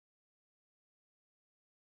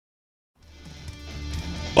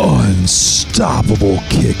Unstoppable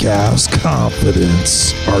kick-ass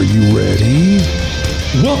confidence. Are you ready?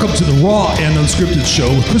 Welcome to the Raw and Unscripted Show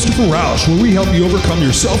with Christopher Rausch, where we help you overcome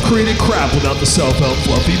your self-created crap without the self-help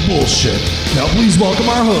fluffy bullshit. Now please welcome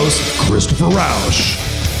our host, Christopher Rausch.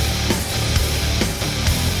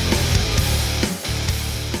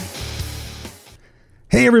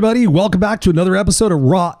 Hey everybody, welcome back to another episode of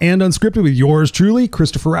Raw and Unscripted with yours truly,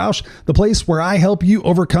 Christopher Rausch, the place where I help you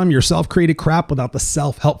overcome your self-created crap without the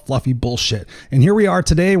self-help fluffy bullshit. And here we are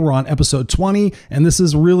today, we're on episode 20, and this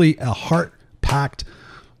is really a heart-packed,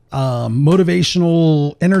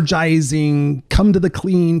 motivational, energizing, come to the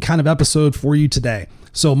clean kind of episode for you today.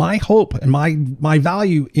 So my hope and my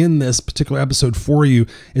value in this particular episode for you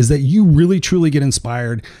is that you really truly get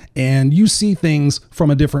inspired and you see things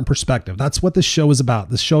from a different perspective. That's what this show is about.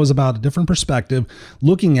 This show is about a different perspective,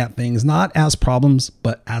 looking at things not as problems,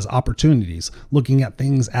 but as opportunities, looking at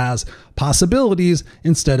things as possibilities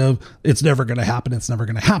instead of it's never going to happen. It's never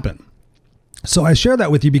going to happen. So I share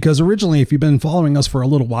that with you because originally, if you've been following us for a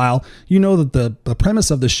little while, you know that the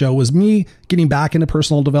premise of the show was me getting back into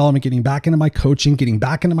personal development, getting back into my coaching, getting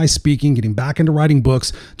back into my speaking, getting back into writing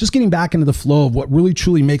books, just getting back into the flow of what really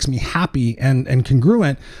truly makes me happy and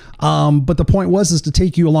congruent. But the point is to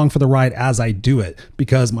take you along for the ride as I do it,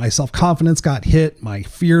 because my self-confidence got hit, my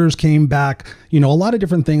fears came back, a lot of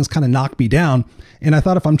different things kind of knocked me down. And I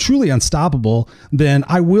thought if I'm truly unstoppable, then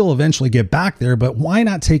I will eventually get back there. But why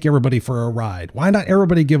not take everybody for a ride? Why not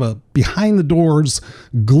everybody give a behind the doors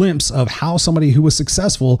glimpse of how somebody who was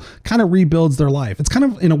successful kind of rebuilds their life? It's kind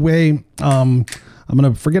of in a way, I'm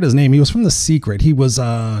going to forget his name. He was from The Secret. He was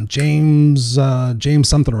James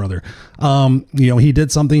something or other. He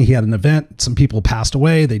did something. He had an event. Some people passed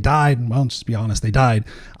away. They died. Well, just to be honest, they died.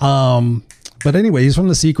 But anyway, he's from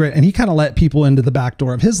The Secret, and he kind of let people into the back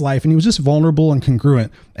door of his life, and he was just vulnerable and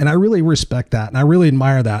congruent. And I really respect that, and I really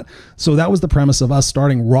admire that. So that was the premise of us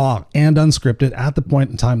starting Raw and Unscripted at the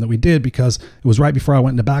point in time that we did, because it was right before I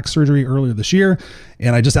went into back surgery earlier this year.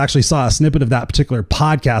 And I just actually saw a snippet of that particular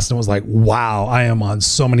podcast and was like, wow, I am on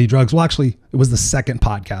so many drugs. Well, actually, it was the second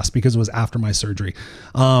podcast because it was after my surgery.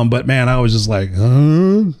 But man, I was just like,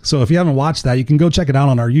 So if you haven't watched that, you can go check it out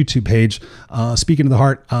on our YouTube page, Speaking to the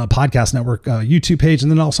Heart Podcast Network YouTube page.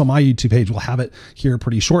 And then also my YouTube page will have it here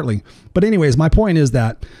pretty shortly. But anyways, my point is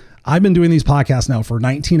that I've been doing these podcasts now for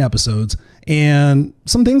 19 episodes, and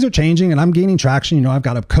some things are changing and I'm gaining traction. I've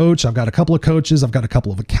got a coach, I've got a couple of coaches, I've got a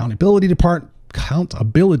couple of accountability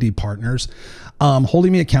partners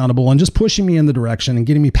holding me accountable and just pushing me in the direction and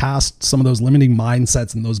getting me past some of those limiting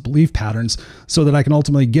mindsets and those belief patterns so that I can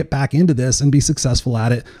ultimately get back into this and be successful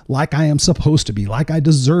at it like I am supposed to be, like I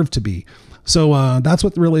deserve to be. So that's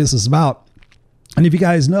what really this is about. And if you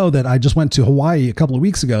guys know that I just went to Hawaii a couple of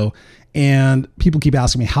weeks ago, and people keep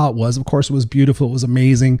asking me how it was. Of course, it was beautiful. It was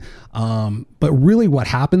amazing. But really what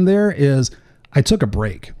happened there is I took a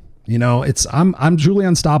break. I'm truly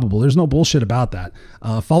unstoppable. There's no bullshit about that.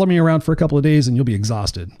 Follow me around for a couple of days and you'll be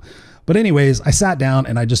exhausted. But anyways, I sat down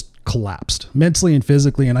and I just collapsed mentally and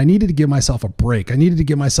physically, and I needed to give myself a break. I needed to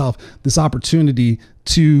give myself this opportunity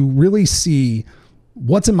to really see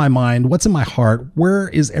what's in my mind, what's in my heart, where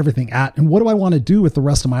is everything at, and what do I want to do with the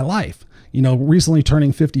rest of my life? Recently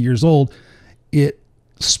turning 50 years old, it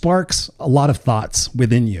sparks a lot of thoughts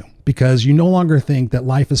within you because you no longer think that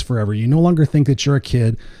life is forever. You no longer think that you're a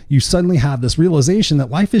kid. You suddenly have this realization that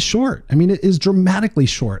life is short. I mean, it is dramatically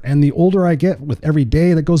short. And the older I get with every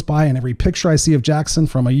day that goes by and every picture I see of Jackson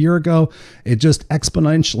from a year ago, it just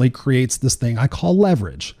exponentially creates this thing I call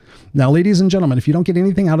leverage. Now, ladies and gentlemen, if you don't get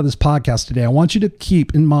anything out of this podcast today, I want you to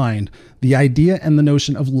keep in mind the idea and the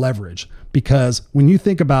notion of leverage, because when you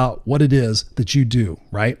think about what it is that you do,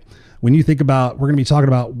 right? When you think about, we're going to be talking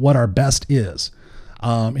about what our best is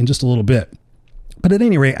in just a little bit. But at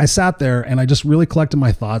any rate, I sat there and I just really collected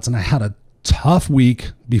my thoughts, and I had a tough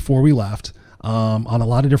week before we left on a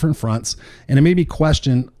lot of different fronts. And it made me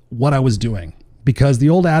question what I was doing. Because the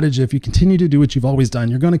old adage, if you continue to do what you've always done,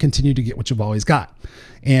 you're going to continue to get what you've always got.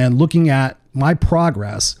 And looking at my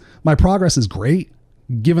progress is great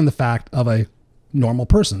given the fact of a normal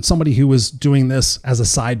person, somebody who was doing this as a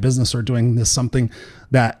side business or doing this something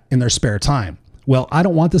that in their spare time. Well, I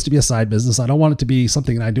don't want this to be a side business. I don't want it to be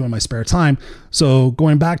something that I do in my spare time. So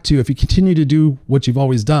going back to, if you continue to do what you've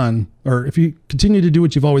always done, or if you continue to do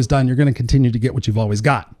what you've always done, you're going to continue to get what you've always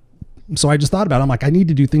got. So I just thought about it. I'm like, I need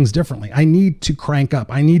to do things differently. I need to crank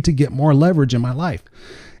up. I need to get more leverage in my life.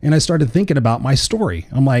 And I started thinking about my story.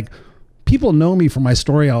 I'm like, people know me from my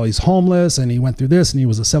story. Oh, he's homeless and he went through this and he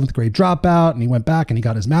was a 7th grade dropout and he went back and he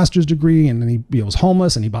got his master's degree and then he was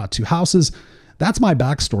homeless and he bought 2 houses. That's my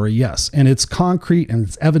backstory, yes. And it's concrete and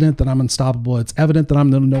it's evident that I'm unstoppable. It's evident that I'm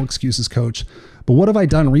the no excuses coach. But what have I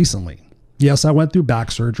done recently? Yes, I went through back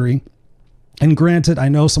surgery. And granted, I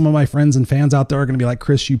know some of my friends and fans out there are going to be like,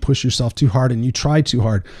 Chris, you push yourself too hard and you try too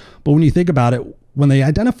hard. But when you think about it, when they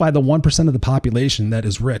identify the 1% of the population that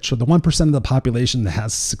is rich, or the 1% of the population that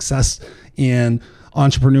has success in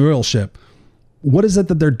entrepreneurship, what is it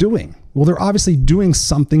that they're doing? Well, they're obviously doing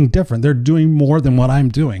something different. They're doing more than what I'm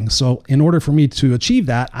doing. So in order for me to achieve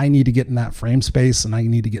that, I need to get in that frame space and I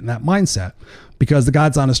need to get in that mindset, because the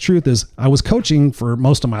God's honest truth is I was coaching for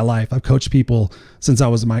most of my life. I've coached people since I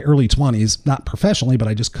was in my early 20s, not professionally, but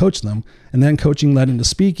I just coached them. And then coaching led into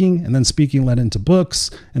speaking, and then speaking led into books,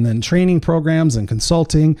 and then training programs and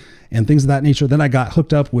consulting and things of that nature. Then I got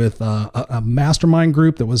hooked up with a mastermind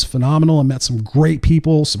group that was phenomenal. I met some great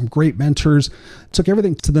people, some great mentors, took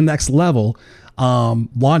everything to the next level.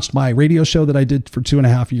 Launched my radio show that I did for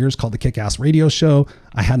 2.5 years called the Kick-Ass Radio Show.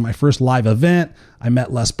 I had my first live event. I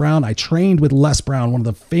met Les Brown. I trained with Les Brown, one of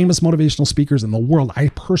the famous motivational speakers in the world. I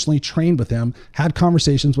personally trained with him, had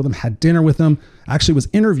conversations with him, had dinner with him. Actually was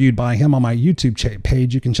interviewed by him on my YouTube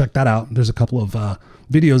page. You can check that out. There's a couple of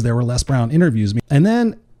videos there where Les Brown interviews me. And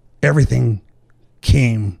then everything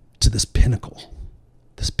came to this pinnacle.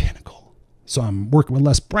 So I'm working with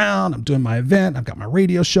Les Brown. I'm doing my event. I've got my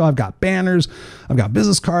radio show. I've got banners. I've got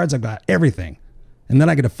business cards. I've got everything. And then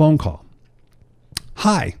I get a phone call.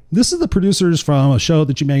 Hi, this is the producers from a show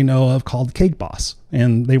that you may know of called Cake Boss.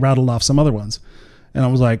 And they rattled off some other ones. And I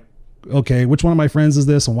was like, okay, which one of my friends is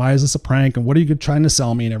this? And why is this a prank? And what are you trying to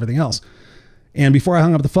sell me and everything else? And before I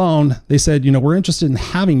hung up the phone, they said, we're interested in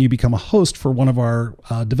having you become a host for one of our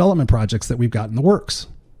development projects that we've got in the works.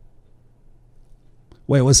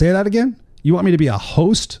 Wait, let's say that again? You want me to be a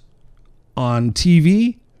host on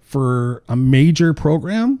TV for a major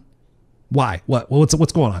program? Why? What's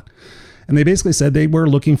going on? And they basically said they were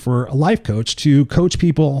looking for a life coach to coach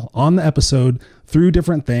people on the episode through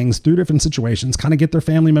different things, through different situations, kind of get their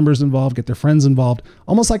family members involved, get their friends involved,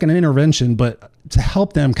 almost like an intervention, but to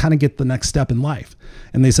help them kind of get the next step in life.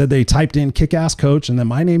 And they said they typed in Kick-Ass Coach, and then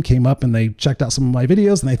my name came up, and they checked out some of my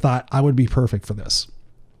videos, and they thought I would be perfect for this.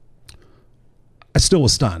 I still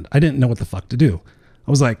was stunned. I didn't know what the fuck to do.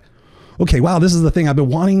 I was like, okay, wow, this is the thing I've been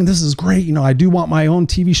wanting. This is great. I do want my own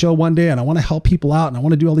TV show one day, and I want to help people out, and I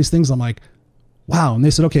want to do all these things. I'm like, wow. And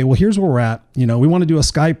they said, okay, well, here's where we're at. We want to do a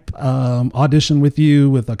Skype audition with you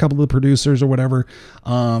with a couple of the producers or whatever.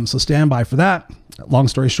 So stand by for that. Long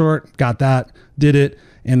story short, got that, did it.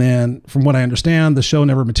 And then from what I understand, the show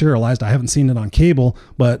never materialized. I haven't seen it on cable,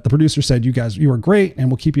 but the producer said, you were great, and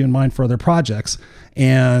we'll keep you in mind for other projects.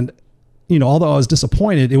 And although I was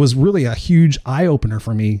disappointed, it was really a huge eye opener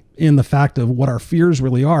for me in the fact of what our fears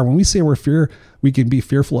really are. When we say we can be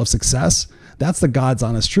fearful of success, that's the God's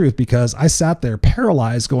honest truth, because I sat there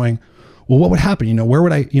paralyzed going, well, what would happen? Where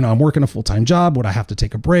would I, I'm working a full-time job. Would I have to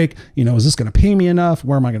take a break? Is this going to pay me enough?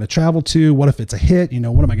 Where am I going to travel to? What if it's a hit?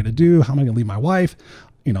 What am I going to do? How am I going to leave my wife?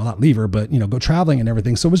 Not leave her, but, go traveling and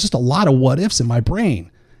everything. So it was just a lot of what ifs in my brain.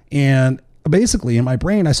 And basically in my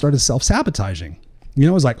brain, I started self-sabotaging. It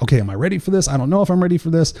was like, okay, am I ready for this? I don't know if I'm ready for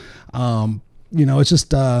this. It's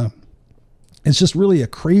just really a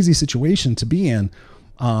crazy situation to be in.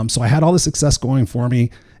 So I had all the success going for me,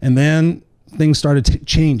 and then things started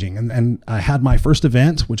changing. And I had my first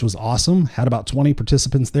event, which was awesome. Had about 20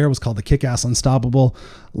 participants there. It was called the Kick-Ass Unstoppable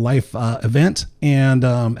Life event. And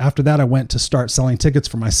after that, I went to start selling tickets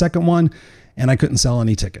for my second one, and I couldn't sell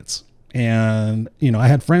any tickets. And, I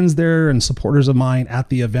had friends there and supporters of mine at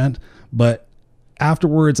the event, but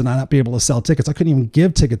afterwards, and I not be able to sell tickets, I couldn't even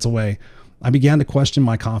give tickets away. I began to question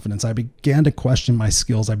my confidence. I began to question my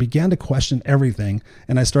skills. I began to question everything.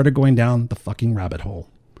 And I started going down the fucking rabbit hole.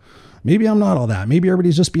 Maybe I'm not all that. Maybe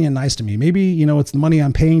everybody's just being nice to me. Maybe, it's the money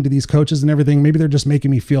I'm paying to these coaches and everything. Maybe they're just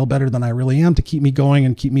making me feel better than I really am to keep me going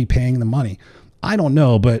and keep me paying the money. I don't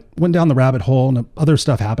know, but went down the rabbit hole and other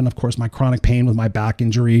stuff happened. Of course, my chronic pain with my back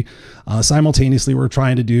injury. Simultaneously, we're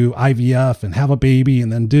trying to do IVF and have a baby,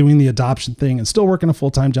 and then doing the adoption thing and still working a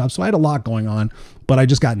full-time job. So I had a lot going on, but I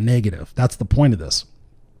just got negative. That's the point of this.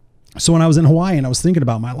 So when I was in Hawaii and I was thinking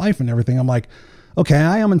about my life and everything, I'm like, okay,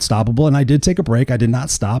 I am unstoppable. And I did take a break. I did not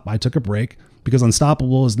stop. I took a break, because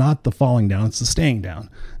unstoppable is not the falling down, it's the staying down.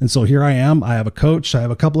 And so here I am. I have a coach. I have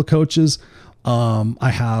a couple of coaches.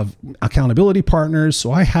 I have accountability partners.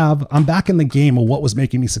 So I'm back in the game of what was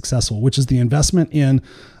making me successful, which is the investment in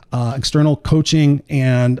external coaching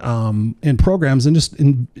and in programs,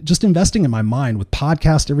 and just investing in my mind with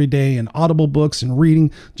podcasts every day and Audible books and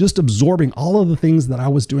reading, just absorbing all of the things that I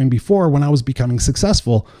was doing before when I was becoming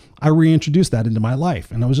successful. I reintroduced that into my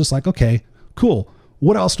life, and I was just like, okay, cool.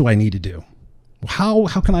 What else do I need to do? how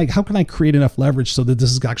can I create enough leverage so that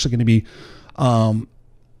this is actually going to be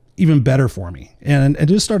even better for me? And I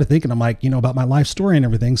just started thinking, I'm like, about my life story and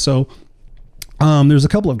everything. So there's a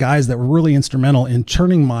couple of guys that were really instrumental in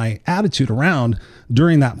turning my attitude around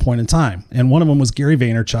during that point in time. And one of them was Gary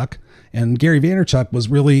Vaynerchuk. And Gary Vaynerchuk was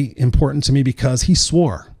really important to me because he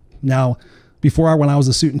swore. Now, before, when I was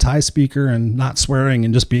a suit and tie speaker and not swearing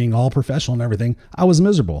and just being all professional and everything, I was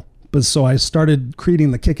miserable. But so I started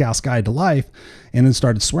creating the Kick-Ass Guide to Life and then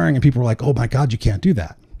started swearing, and people were like, oh my God, you can't do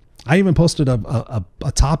that. I even posted a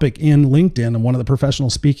topic in LinkedIn in one of the professional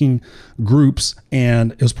speaking groups,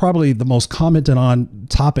 and it was probably the most commented on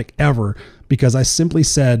topic ever because I simply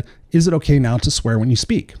said, is it okay now to swear when you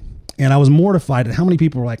speak? And I was mortified at how many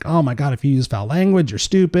people were like, oh my God, if you use foul language, you're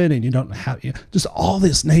stupid and you don't have just all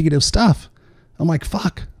this negative stuff. I'm like,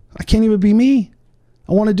 fuck, I can't even be me.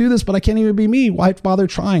 I want to do this, but I can't even be me. Why bother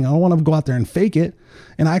trying? I don't want to go out there and fake it.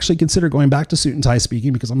 And I actually consider going back to suit and tie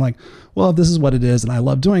speaking because I'm like, well, if this is what it is and I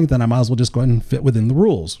love doing it, then I might as well just go ahead and fit within the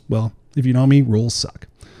rules. Well, if you know me, rules suck.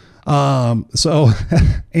 So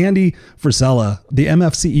Andy Frisella, the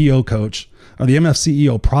MFCEO coach, or the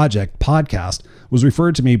MFCEO project podcast, was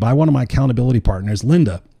referred to me by one of my accountability partners,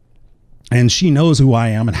 Linda. And she knows who I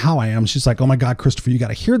am and how I am. She's like, oh my God, Christopher, you got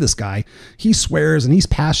to hear this guy. He swears and he's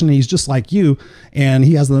passionate. He's just like you. And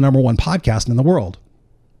he has the #1 podcast in the world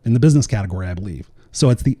in the business category, I believe. So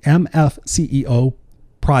it's the MFCEO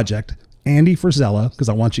project, Andy Frisella, because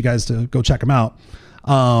I want you guys to go check him out.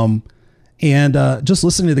 Just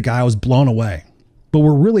listening to the guy, I was blown away. But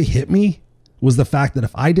what really hit me was the fact that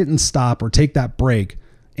if I didn't stop or take that break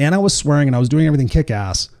and I was swearing and I was doing everything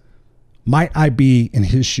kick-ass, might I be in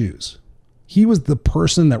his shoes? He was the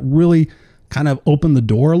person that really kind of opened the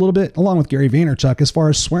door a little bit, along with Gary Vaynerchuk, as far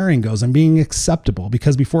as swearing goes and being acceptable,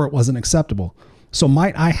 because before it wasn't acceptable. So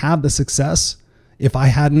might I have the success if I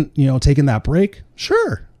hadn't, taken that break?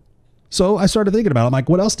 Sure. So I started thinking about it. I'm like,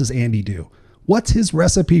 what else does Andy do? What's his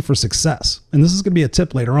recipe for success? And this is going to be a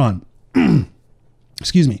tip later on.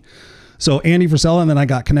 Excuse me. So Andy Frisella, and then I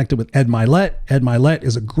got connected with Ed Mylett. Ed Mylett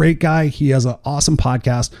is a great guy. He has an awesome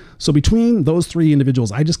podcast. So between those three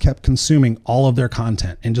individuals, I just kept consuming all of their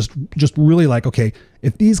content and just really like, okay,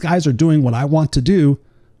 if these guys are doing what I want to do,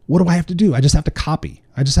 what do I have to do? I just have to copy.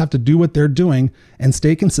 I just have to do what they're doing and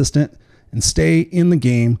stay consistent and stay in the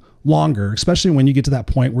game longer, especially when you get to that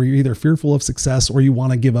point where you're either fearful of success or you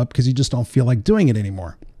want to give up because you just don't feel like doing it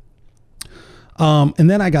anymore. And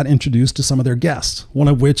then I got introduced to some of their guests, one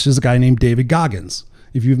of which is a guy named David Goggins.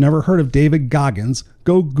 If you've never heard of David Goggins,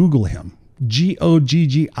 go Google him.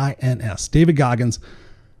 Goggins. David Goggins,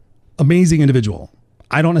 amazing individual.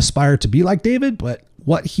 I don't aspire to be like David, but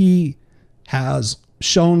what he has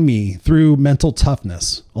shown me through mental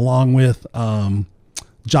toughness, along with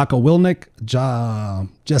Jocko Willink,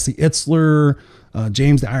 Jesse Itzler,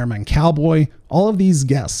 James the Ironman Cowboy, all of these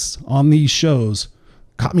guests on these shows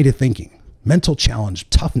got me to thinking. Mental challenge,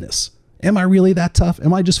 toughness. Am I really that tough?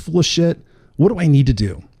 Am I just full of shit? What do I need to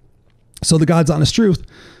do? So the God's honest truth,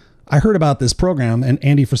 I heard about this program, and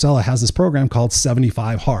Andy Frisella has this program called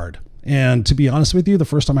 75 Hard. And to be honest with you, the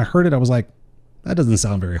first time I heard it, I was like, that doesn't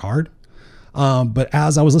sound very hard. But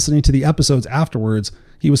as I was listening to the episodes afterwards,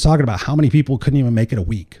 he was talking about how many people couldn't even make it a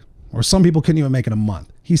week, or some people couldn't even make it a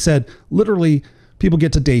month. He said, literally, people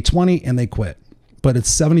get to day 20 and they quit, but it's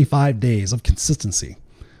 75 days of consistency.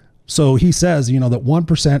 So he says, that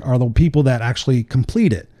 1% are the people that actually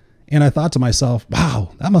complete it. And I thought to myself,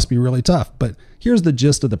 wow, that must be really tough. But here's the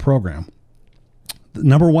gist of the program. The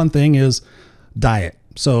number one thing is diet.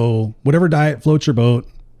 So whatever diet floats your boat,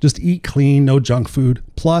 just eat clean, no junk food,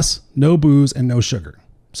 plus no booze and no sugar.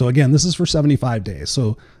 So again, this is for 75 days.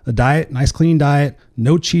 So the diet, nice clean diet,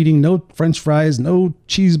 no cheating, no French fries, no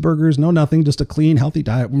cheeseburgers, no nothing, just a clean, healthy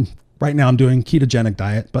diet. Right now I'm doing ketogenic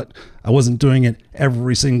diet, but I wasn't doing it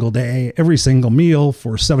every single day, every single meal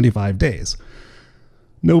for 75 days.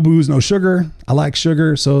 No booze, no sugar. I like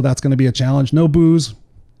sugar, so that's going to be a challenge. No booze,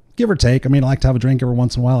 give or take. I mean, I like to have a drink every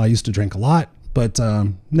once in a while. I used to drink a lot, but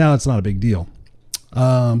now it's not a big deal.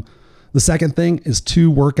 The second thing is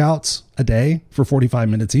 2 workouts a day for 45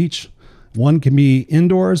 minutes each. One can be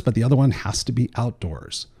indoors, but the other one has to be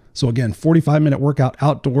outdoors. So again, 45-minute workout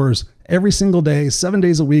outdoors every single day, 7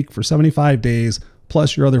 days a week for 75 days,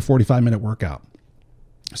 plus your other 45-minute workout.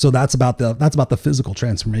 So that's about the physical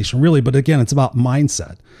transformation, really. But again, it's about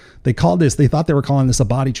mindset. They thought they were calling this a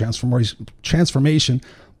body transformation.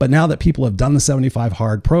 But now that people have done the 75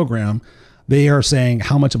 Hard program, they are saying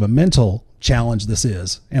how much of a mental challenge this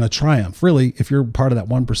is, and a triumph, really, if you're part of that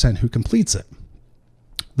 1% who completes it.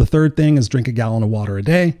 The third thing is drink a gallon of water a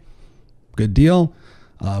day. Good deal.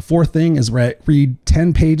 Fourth thing is read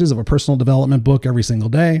 10 pages of a personal development book every single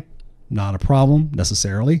day. Not a problem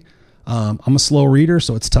necessarily. I'm a slow reader,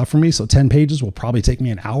 so it's tough for me. So 10 pages will probably take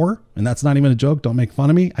me an hour. And that's not even a joke. Don't make fun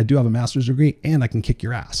of me. I do have a master's degree and I can kick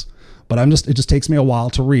your ass. But it just takes me a while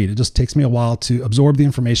to read. It just takes me a while to absorb the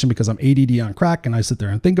information because I'm ADD on crack, and I sit there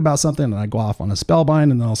and think about something and I go off on a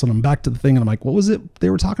spellbind, and then all of a sudden I'm back to the thing and I'm like, what was it they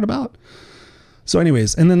were talking about? So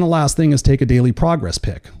anyways, and then the last thing is take a daily progress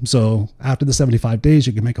pic. So after the 75 days,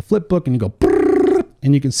 you can make a flip book and you go,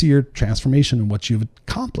 and you can see your transformation and what you've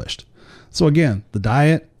accomplished. So again, the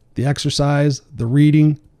diet, the exercise, the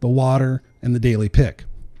reading, the water, and the daily pic.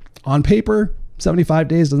 On paper, 75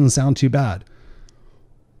 days doesn't sound too bad.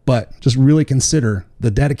 But just really consider the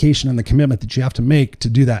dedication and the commitment that you have to make to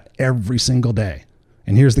do that every single day.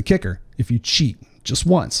 And here's the kicker. If you cheat just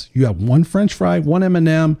once, you have one French fry, one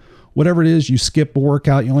M&M, whatever it is, you skip a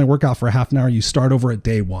workout, you only work out for a half an hour, you start over at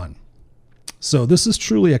day one. So this is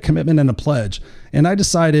truly a commitment and a pledge. And I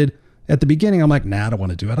decided at the beginning, I'm like, nah, I don't want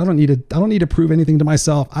to do it. I don't need to prove anything to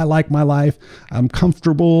myself. I like my life. I'm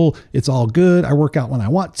comfortable. It's all good. I work out when I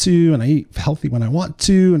want to, and I eat healthy when I want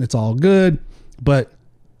to, and it's all good. But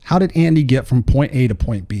how did Andy get from point A to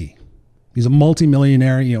point B? He's a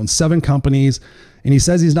multimillionaire. He owns 7 companies, and he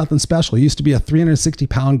says he's nothing special. He used to be a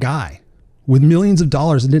 360-pound guy with millions of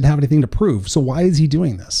dollars and didn't have anything to prove. So why is he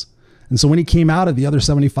doing this? And so when he came out of the other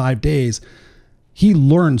 75 days, he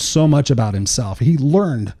learned so much about himself. He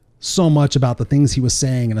learned so much about the things he was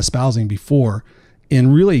saying and espousing before,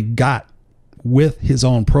 and really got with his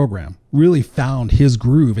own program, really found his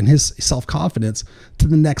groove and his self-confidence to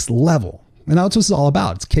the next level. And that's what it's all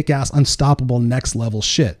about. It's kick-ass, unstoppable, next level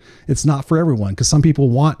shit. It's not for everyone, because some people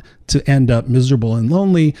want to end up miserable and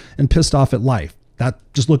lonely and pissed off at life.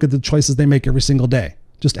 Just look at the choices they make every single day.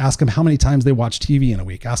 Just ask them how many times they watch TV in a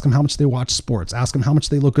week. Ask them how much they watch sports. Ask them how much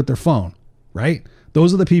they look at their phone, right?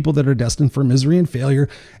 Those are the people that are destined for misery and failure.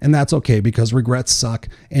 And that's okay, because regrets suck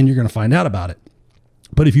and you're going to find out about it.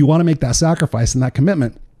 But if you want to make that sacrifice and that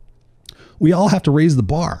commitment, we all have to raise the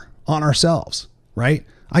bar on ourselves, right?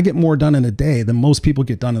 I get more done in a day than most people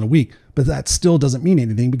get done in a week, but that still doesn't mean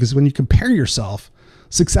anything, because when you compare yourself,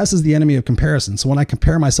 success is the enemy of comparison. So when I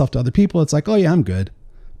compare myself to other people, it's like, oh yeah, I'm good.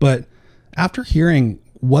 But after hearing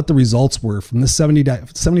what the results were from this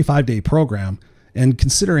 75-day program, and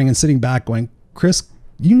considering and sitting back going, Chris,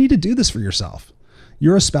 you need to do this for yourself.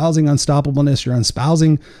 You're espousing unstoppableness. You're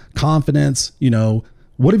espousing confidence.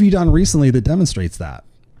 What have you done recently that demonstrates that?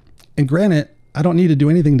 And granted, I don't need to do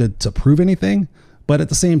anything to prove anything. But at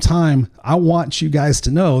the same time, I want you guys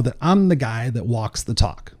to know that I'm the guy that walks the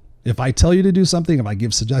talk. If I tell you to do something, if I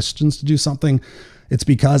give suggestions to do something, it's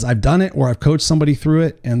because I've done it or I've coached somebody through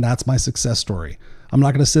it, and that's my success story. I'm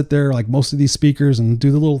not going to sit there like most of these speakers and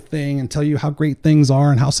do the little thing and tell you how great things are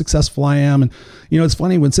and how successful I am. And, it's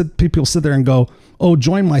funny when people sit there and go, oh,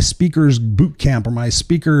 join my speakers boot camp or my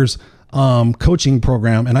speakers coaching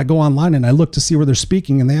program. And I go online and I look to see where they're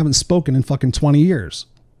speaking, and they haven't spoken in fucking 20 years.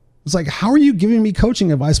 It's like, how are you giving me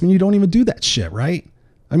coaching advice when you don't even do that shit, right?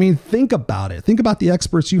 I mean, think about it. Think about the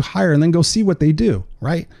experts you hire and then go see what they do,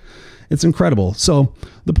 right? It's incredible. So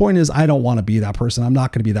the point is, I don't want to be that person. I'm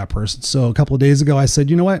not going to be that person. So a couple of days ago, I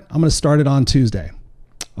said, you know what? I'm going to start it on Tuesday,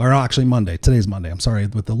 or actually Monday. Today's Monday. I'm sorry.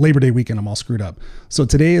 With the Labor Day weekend, I'm all screwed up. So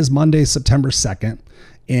today is Monday, September 2nd,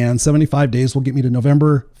 and 75 days will get me to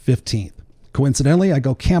November 15th. Coincidentally, I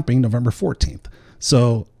go camping November 14th.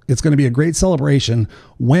 So it's going to be a great celebration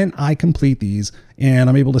when I complete these and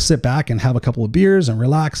I'm able to sit back and have a couple of beers and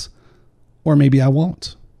relax. Or maybe I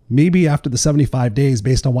won't. Maybe after the 75 days,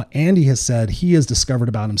 based on what Andy has said he has discovered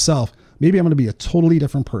about himself, maybe I'm going to be a totally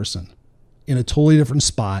different person in a totally different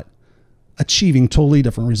spot, achieving totally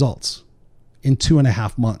different results in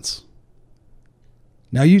 2.5 months.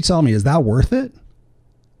 Now you tell me, is that worth it?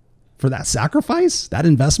 For that sacrifice, that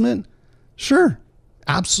investment? Sure.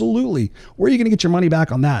 Absolutely. Where are you going to get your money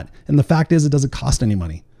back on that? And the fact is, it doesn't cost any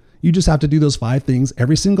money. You just have to do those 5 things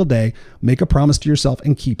every single day. Make a promise to yourself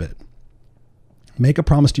and keep it. Make a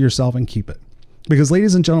promise to yourself and keep it. Because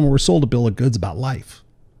ladies and gentlemen, we're sold a bill of goods about life.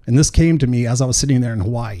 And this came to me as I was sitting there in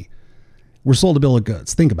Hawaii. We're sold a bill of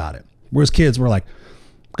goods. Think about it. Whereas kids were like,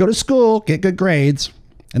 go to school, get good grades.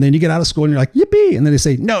 And then you get out of school and you're like, yippee. And then they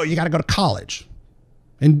say, no, you got to go to college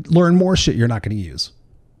and learn more shit you're not going to use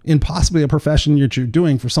in possibly a profession that you're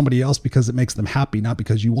doing for somebody else because it makes them happy, not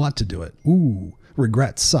because you want to do it. Ooh,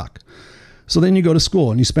 regrets suck. So then you go to school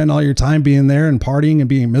and you spend all your time being there and partying and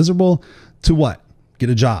being miserable to what? Get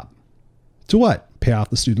a job. To what? Pay off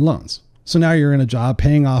the student loans. So now you're in a job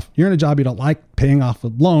you're in a job you don't like, paying off a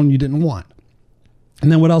loan you didn't want.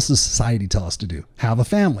 And then what else does society tell us to do? Have a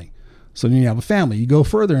family. So then you have a family, you go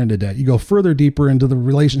further into debt, you go further deeper into the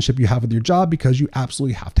relationship you have with your job because you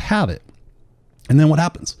absolutely have to have it. And then what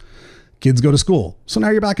happens? Kids go to school. So now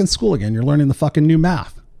you're back in school again. You're learning the fucking new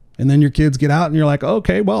math. And then your kids get out and you're like,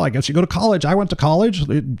 okay, well, I guess you go to college. I went to college.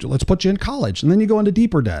 Let's put you in college. And then you go into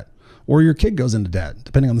deeper debt, or your kid goes into debt,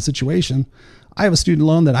 depending on the situation. I have a student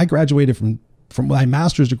loan that I graduated from my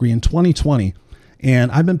master's degree in 2020,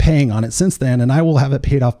 and I've been paying on it since then, and I will have it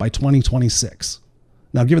paid off by 2026.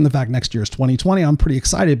 Now, given the fact next year is 2020, I'm pretty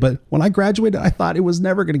excited, but when I graduated, I thought it was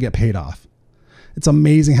never going to get paid off. It's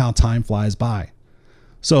amazing how time flies by.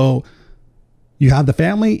 So you have the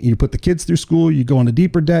family, you put the kids through school, you go into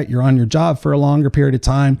deeper debt, you're on your job for a longer period of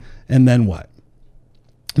time, and then what?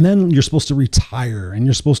 And then you're supposed to retire, and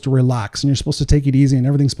you're supposed to relax, and you're supposed to take it easy, and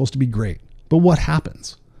everything's supposed to be great. But what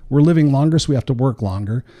happens? We're living longer, so we have to work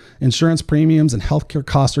longer. Insurance premiums and healthcare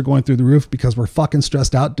costs are going through the roof because we're fucking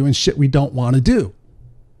stressed out doing shit we don't want to do.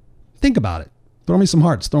 Think about it. Throw me some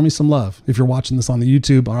hearts, throw me some love if you're watching this on the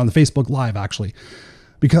YouTube or on the Facebook Live, actually,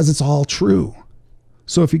 because it's all true.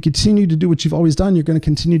 So if you continue to do what you've always done, you're going to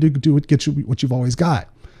continue to do what you've always got.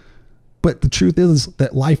 But the truth is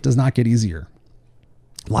that life does not get easier.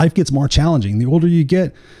 Life gets more challenging. The older you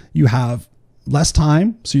get, you have less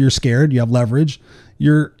time. So you're scared, you have leverage.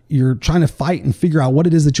 You're trying to fight and figure out what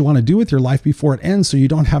it is that you want to do with your life before it ends, so you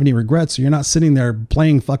don't have any regrets. So you're not sitting there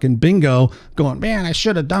playing fucking bingo going, man, I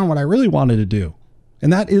should have done what I really wanted to do.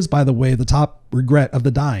 And that is, by the way, the top regret of the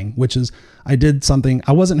dying, which is I did something.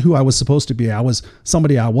 I wasn't who I was supposed to be. I was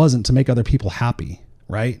somebody I wasn't to make other people happy.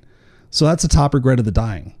 Right. So that's the top regret of the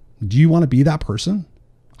dying. Do you want to be that person?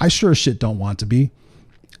 I sure as shit don't want to be.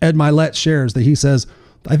 Ed Milet shares that he says,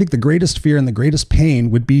 I think the greatest fear and the greatest pain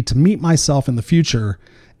would be to meet myself in the future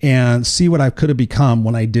and see what I could have become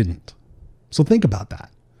when I didn't. So think about that.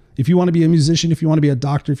 If you want to be a musician, if you want to be a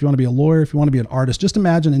doctor, if you want to be a lawyer, if you want to be an artist, just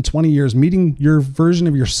imagine in 20 years meeting your version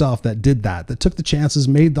of yourself that did that took the chances,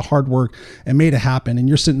 made the hard work, and made it happen. And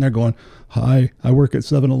you're sitting there going, hi, I work at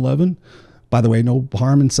 7-Eleven. By the way, no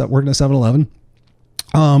harm in working at 7-Eleven.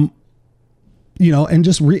 And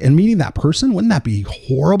meeting that person, wouldn't that be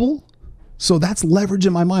horrible? So that's leverage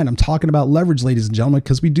in my mind. I'm talking about leverage, ladies and gentlemen,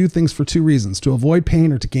 because we do things for two reasons: to avoid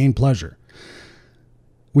pain or to gain pleasure.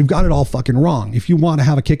 We've got it all fucking wrong. If you want to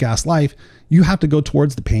have a kick-ass life, you have to go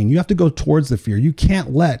towards the pain. You have to go towards the fear. You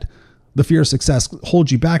can't let the fear of success hold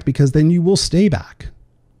you back, because then you will stay back.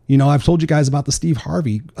 I've told you guys about the Steve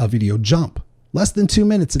Harvey video, Jump. Less than 2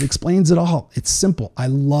 minutes. It explains it all. It's simple. I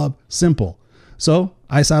love simple. So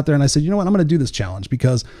I sat there and I said, you know what? I'm going to do this challenge,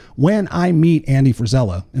 because when I meet Andy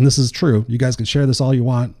Frisella, and this is true, you guys can share this all you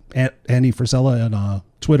want at Andy Frisella on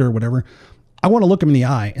Twitter or whatever. I want to look him in the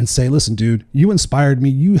eye and say, listen, dude, you inspired me.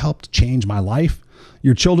 You helped change my life.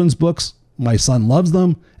 Your children's books, my son loves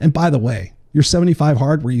them. And by the way, your 75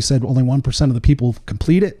 hard, where you said only 1% of the people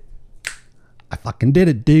complete it, I fucking did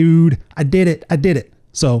it, dude. I did it.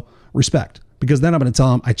 So respect, because then I'm going to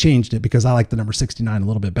tell him I changed it because I like the number 69 a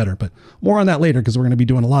little bit better. But more on that later, because we're going to be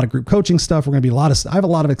doing a lot of group coaching stuff. We're going to be I have a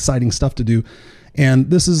lot of exciting stuff to do.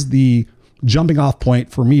 And this is the jumping off point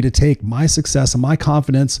for me to take my success and my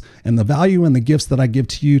confidence and the value and the gifts that I give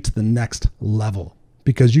to you to the next level,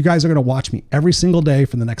 because you guys are going to watch me every single day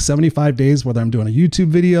for the next 75 days, whether I'm doing a YouTube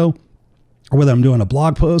video or whether I'm doing a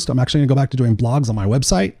blog post. I'm actually going to go back to doing blogs on my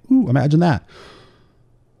website. Ooh, imagine that.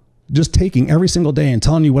 Just taking every single day and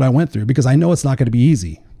telling you what I went through, because I know it's not going to be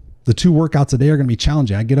easy. The 2 workouts a day are going to be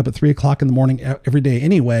challenging. I get up at 3:00 in the morning every day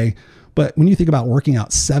anyway. But when you think about working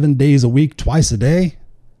out 7 days a week, twice a day,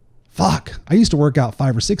 fuck, I used to work out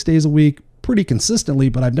 5 or 6 days a week pretty consistently,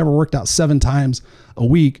 but I've never worked out 7 times a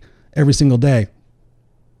week every single day,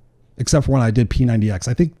 except for when I did P90X.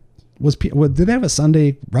 I think did they have a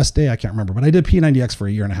Sunday rest day? I can't remember, but I did P90X for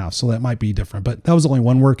 1.5 years. So that might be different, but that was only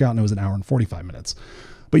one workout and it was 1 hour and 45 minutes.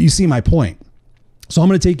 But you see my point. So I'm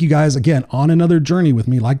going to take you guys again on another journey with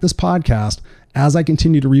me, like this podcast, as I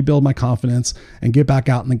continue to rebuild my confidence and get back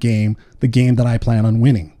out in the game that I plan on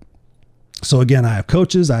winning. So again, I have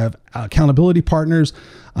coaches, I have accountability partners.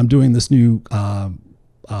 I'm doing this new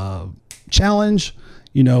challenge,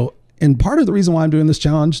 and part of the reason why I'm doing this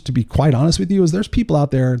challenge, to be quite honest with you, is there's people out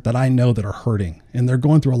there that I know that are hurting and they're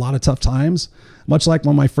going through a lot of tough times. Much like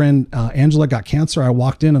when my friend Angela got cancer, I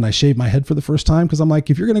walked in and I shaved my head for the first time, because I'm like,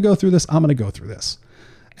 if you're going to go through this, I'm going to go through this.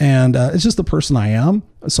 And it's just the person I am.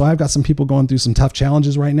 So I've got some people going through some tough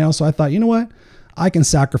challenges right now. So I thought, you know what? I can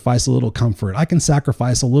sacrifice a little comfort. I can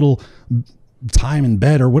sacrifice a little time in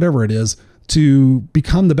bed or whatever it is to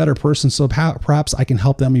become the better person. So perhaps I can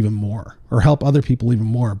help them even more or help other people even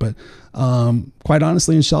more. But quite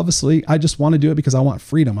honestly and selfishly, I just want to do it because I want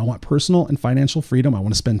freedom. I want personal and financial freedom. I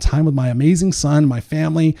want to spend time with my amazing son, my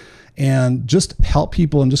family, and just help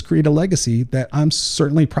people and just create a legacy that I'm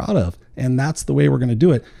certainly proud of. And that's the way we're going to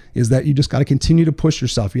do it, is that you just got to continue to push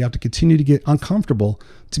yourself. You have to continue to get uncomfortable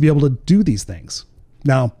to be able to do these things.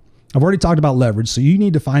 Now, I've already talked about leverage, so you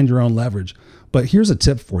need to find your own leverage. But here's a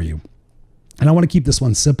tip for you. And I want to keep this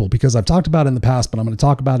one simple because I've talked about it in the past, but I'm going to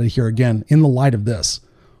talk about it here again in the light of this.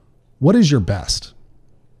 What is your best?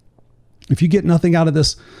 If you get nothing out of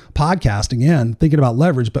this podcast, again, thinking about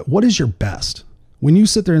leverage, but what is your best? When you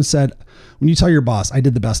sit there and when you tell your boss, I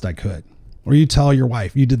did the best I could, or you tell your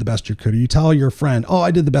wife, you did the best you could, or you tell your friend, oh,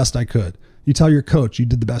 I did the best I could. You tell your coach, you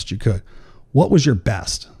did the best you could. What was your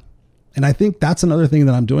best? And I think that's another thing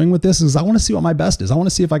that I'm doing with this is I want to see what my best is. I want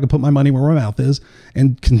to see if I can put my money where my mouth is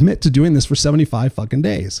and commit to doing this for 75 fucking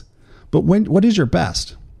days. But what is your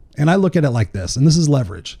best? And I look at it like this, and this is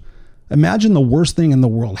leverage. Imagine the worst thing in the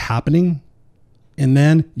world happening and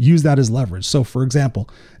then use that as leverage. So for example,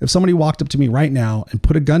 if somebody walked up to me right now and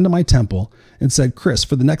put a gun to my temple and said, Chris,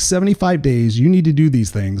 for the next 75 days, you need to do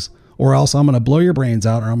these things or else I'm going to blow your brains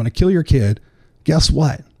out or I'm going to kill your kid. Guess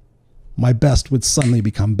what? My best would suddenly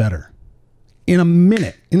become better. In a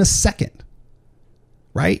minute, in a second,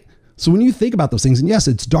 right? So when you think about those things, and yes,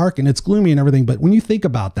 it's dark and it's gloomy and everything, but when you think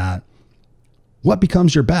about that, what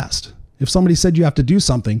becomes your best? If somebody said you have to do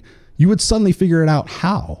something, you would suddenly figure it out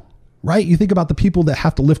how, right? You think about the people that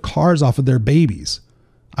have to lift cars off of their babies.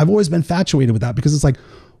 I've always been infatuated with that because it's like,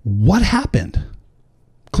 what happened?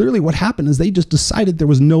 Clearly what happened is they just decided there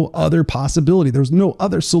was no other possibility. There was no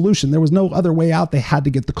other solution. There was no other way out. They had to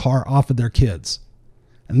get the car off of their kids.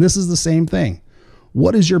 And this is the same thing.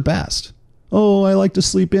 What is your best? Oh, I like to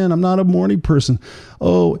sleep in. I'm not a morning person.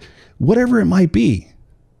 Oh, whatever it might be.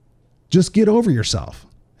 Just get over yourself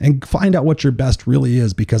and find out what your best really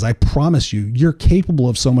is, because I promise you, you're capable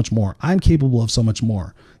of so much more. I'm capable of so much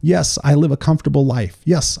more. Yes, I live a comfortable life.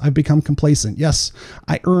 Yes, I've become complacent. Yes,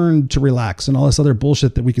 I earned to relax and all this other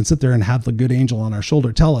bullshit that we can sit there and have the good angel on our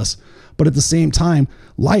shoulder tell us. But at the same time,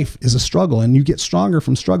 life is a struggle, and you get stronger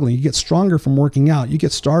from struggling. You get stronger from working out. You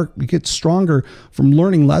get stronger from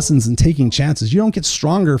learning lessons and taking chances. You don't get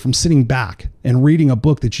stronger from sitting back and reading a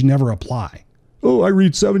book that you never apply. Oh, I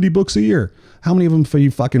read 70 books a year. How many of them do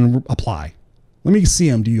you fucking apply? Let me see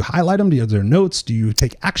them. Do you highlight them? Do you have their notes? Do you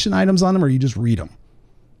take action items on them, or you just read them?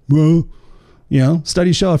 Well,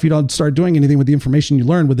 studies show if you don't start doing anything with the information you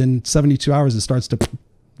learn within 72 hours, it starts to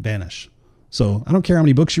vanish. So I don't care how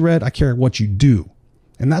many books you read. I care what you do.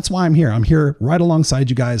 And that's why I'm here. I'm here right alongside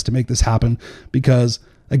you guys to make this happen because,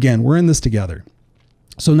 again, we're in this together.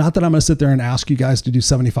 So not that I'm going to sit there and ask you guys to do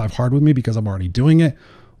 75 hard with me because I'm already doing it.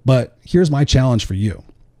 But here's my challenge for you.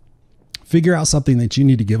 Figure out something that you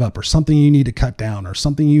need to give up or something you need to cut down or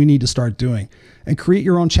something you need to start doing and create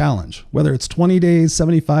your own challenge. Whether it's 20 days,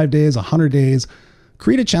 75 days, 100 days,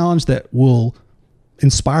 create a challenge that will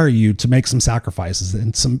inspire you to make some sacrifices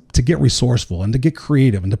and to get resourceful and to get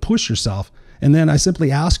creative and to push yourself. And then I simply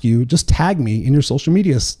ask you, just tag me in your social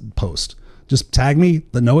media post. Just tag me,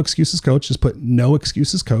 the No Excuses Coach. Just put No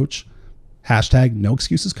Excuses Coach, hashtag No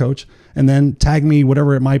Excuses Coach, and then tag me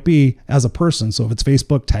whatever it might be as a person. So if it's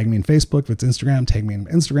Facebook, tag me in Facebook. If it's Instagram, tag me in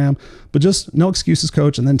Instagram. But just No Excuses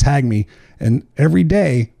Coach and then tag me. And every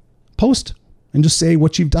day, post and just say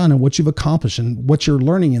what you've done and what you've accomplished and what your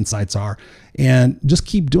learning insights are. And just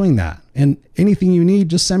keep doing that. And anything you need,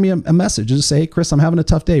 just send me a message. Just say, hey, Chris, I'm having a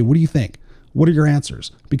tough day. What do you think? What are your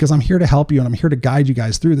answers? Because I'm here to help you and I'm here to guide you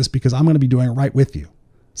guys through this because I'm going to be doing it right with you.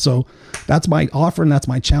 So that's my offer and that's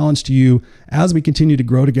my challenge to you as we continue to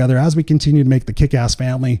grow together, as we continue to make the Kick-Ass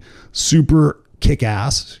family super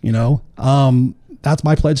kick-ass, that's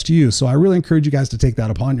my pledge to you. So I really encourage you guys to take that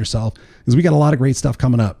upon yourself because we got a lot of great stuff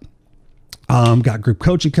coming up. Got group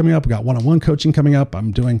coaching coming up. We got one-on-one coaching coming up.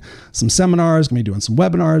 I'm doing some seminars, going to be doing some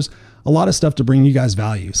webinars, a lot of stuff to bring you guys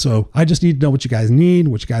value. So I just need to know what you guys need,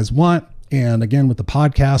 what you guys want. And again, with the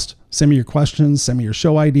podcast, send me your questions, send me your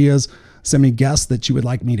show ideas, send me guests that you would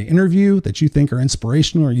like me to interview that you think are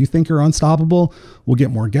inspirational or you think are unstoppable. We'll get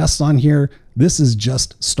more guests on here. This is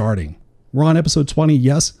just starting. We're on episode 20.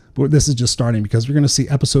 Yes, but this is just starting because we're going to see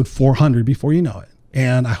episode 400 before you know it.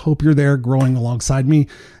 And I hope you're there growing alongside me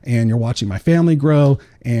and you're watching my family grow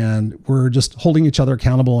and we're just holding each other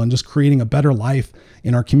accountable and just creating a better life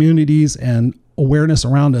in our communities and awareness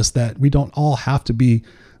around us that we don't all have to be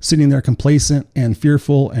sitting there complacent and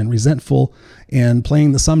fearful and resentful and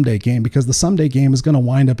playing the someday game, because the someday game is going to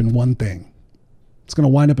wind up in one thing. It's going to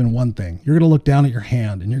wind up in one thing. You're going to look down at your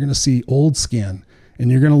hand and you're going to see old skin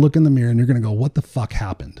and you're going to look in the mirror and you're going to go, what the fuck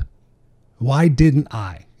happened? Why didn't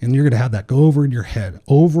I? And you're going to have that go over in your head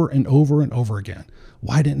over and over and over again.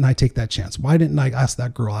 Why didn't I take that chance? Why didn't I ask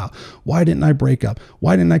that girl out? Why didn't I break up?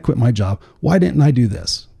 Why didn't I quit my job? Why didn't I do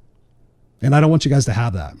this? And I don't want you guys to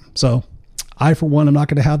have that. So I, for one, am not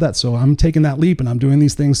going to have that. So I'm taking that leap and I'm doing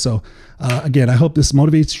these things. So again, I hope this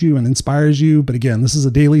motivates you and inspires you. But again, this is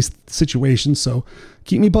a daily situation. So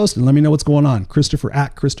keep me posted. Let me know what's going on. Christopher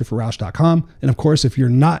at ChristopherRausch.com. And of course, if you're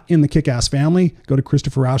not in the Kick-Ass family, go to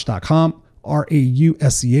ChristopherRausch.com.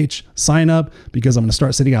 RAUSCH, sign up, because I'm going to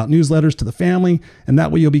start sending out newsletters to the family. And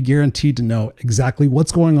that way you'll be guaranteed to know exactly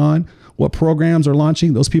what's going on, what programs are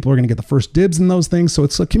launching. Those people are going to get the first dibs in those things. So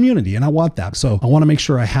it's a community and I want that. So I want to make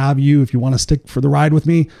sure I have you. If you want to stick for the ride with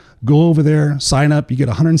me, go over there, sign up. You get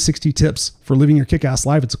 160 tips for living your kick-ass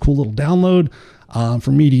life. It's a cool little download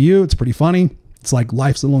from me to you. It's pretty funny. It's like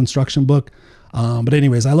life's little instruction book. But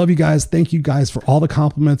anyways, I love you guys. Thank you guys for all the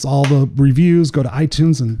compliments, all the reviews. Go to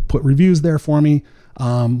iTunes and put reviews there for me.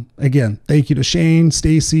 Again, thank you to Shane,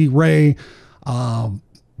 Stacy, Ray,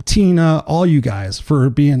 Tina, all you guys for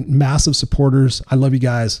being massive supporters. I love you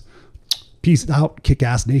guys. Peace out,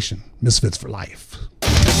 Kick-Ass Nation. Misfits for life.